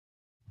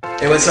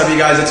Hey, what's up, you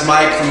guys? It's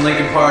Mike from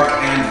Lincoln Park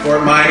and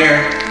Fort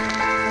Minor.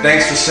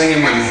 Thanks for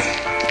singing with me.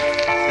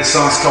 This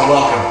song's called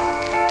Welcome.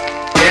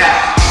 Yeah.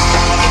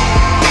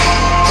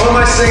 Who am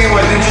I singing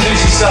with?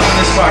 Introduce yourself in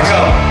this part. Go.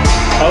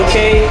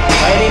 Okay,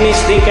 my name is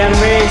Nic M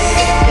Rayce,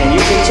 and you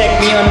can check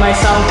me on my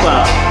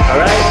SoundCloud.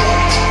 Alright?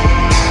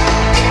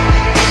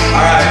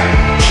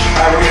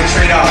 Alright, we're gonna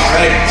trade off,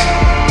 right?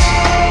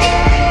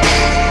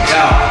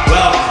 Yeah,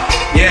 well,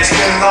 yeah, it's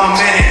been a long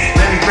minute.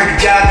 Let me break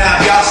it down now,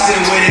 y'all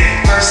still with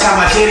it. First time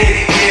I did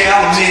it, yeah,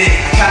 I'll admit it.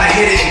 Kinda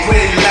hit it and quit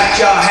it and left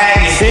y'all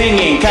hanging.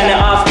 Singing, kinda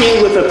off-key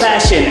with a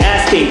passion.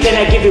 Asking, can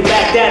I give you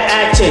back that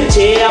action?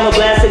 Yeah, I'm a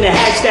blast in the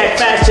hashtag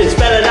fashion.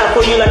 Spell it out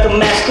for you like a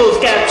mass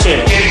closed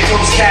caption. Getting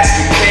close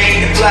casket,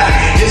 fade to black.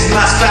 This is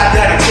my spot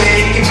that I'm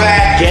taking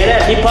back. Get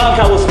at me, punk,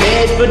 I was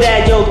made for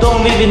that. Yo,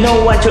 don't really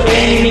know what you're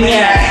aiming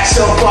at.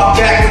 So far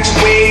back, what you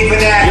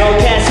waving at? Yo,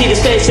 can't see the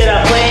stage that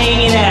I'm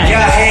playing at.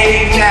 Y'all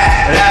hating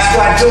that, that's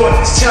why I do it.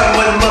 Just tell me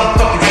what the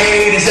motherfucking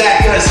hate is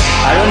at, cause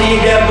I don't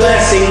need their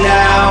blessing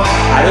now.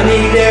 I don't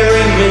need their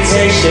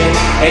invitation.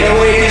 Ain't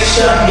no way to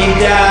shut me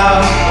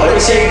down or to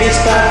take this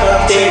path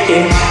I've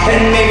taken.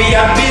 And maybe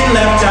I've been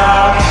left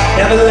out.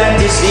 Never let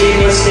this be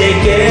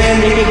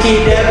mistaken. They can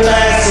keep their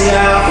blessing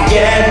out.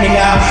 Forget me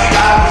now,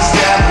 I was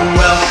never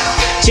well.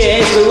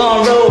 Change the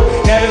long road,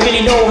 never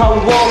really know how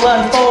it will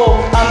unfold.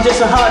 I'm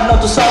just a hard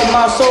note to solve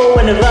my soul.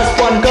 And the last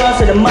one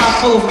guns and a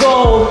mouth full of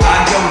gold.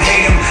 I don't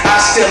hate him,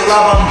 I still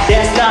love him.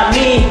 That's not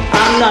me,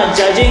 I'm not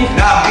judging.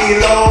 Not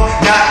below,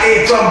 not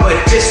above, but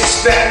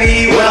disrespect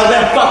me. Well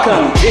then fuck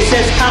him, this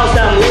is house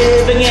I'm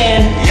living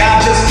in.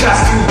 Y'all just got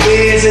to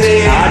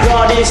visiting. I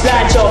draw this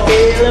light, you're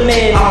feeling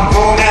me. I'm a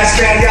grown ass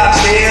man, y'all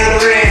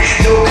children.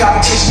 No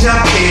competition, I'm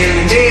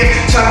killing him.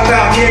 Talking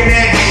about him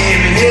and him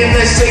and him.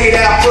 Let's take it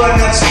out for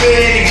another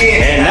spin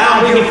again. And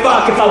I don't give a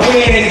fuck if I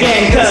win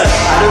again, cause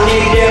I don't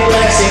need their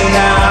blessing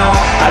now.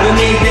 I don't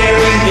need their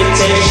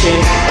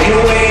invitation. Ain't no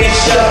way to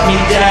shut me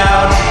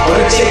down or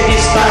to take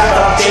this path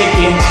I've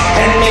taken.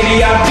 And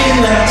maybe I've been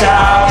left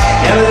out.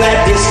 Never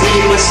let this be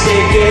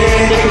mistaken.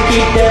 They can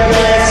keep their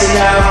blessing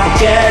out.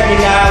 Forget me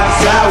now,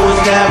 cause I was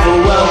never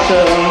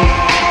welcome.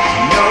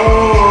 No,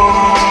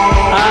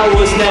 I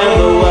was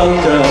never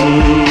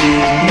welcome.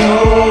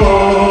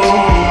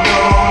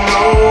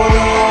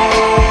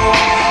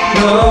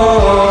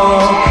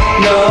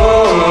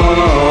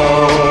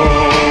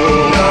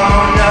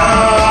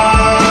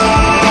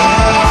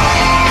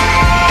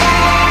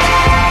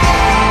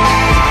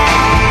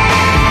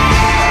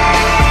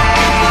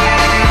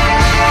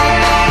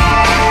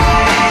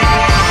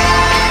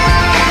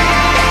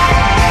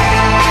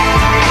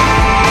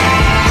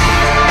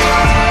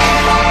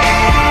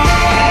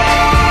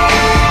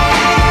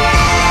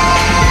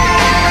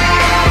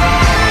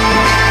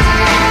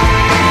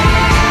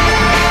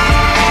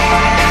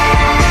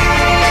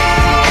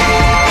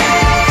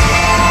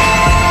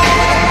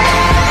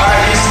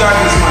 start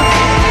this one.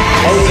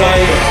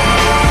 Okay.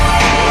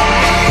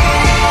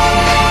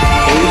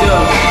 Here we go.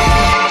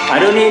 I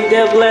don't need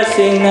their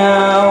blessing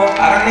now.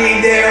 I don't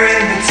need their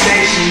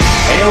invitation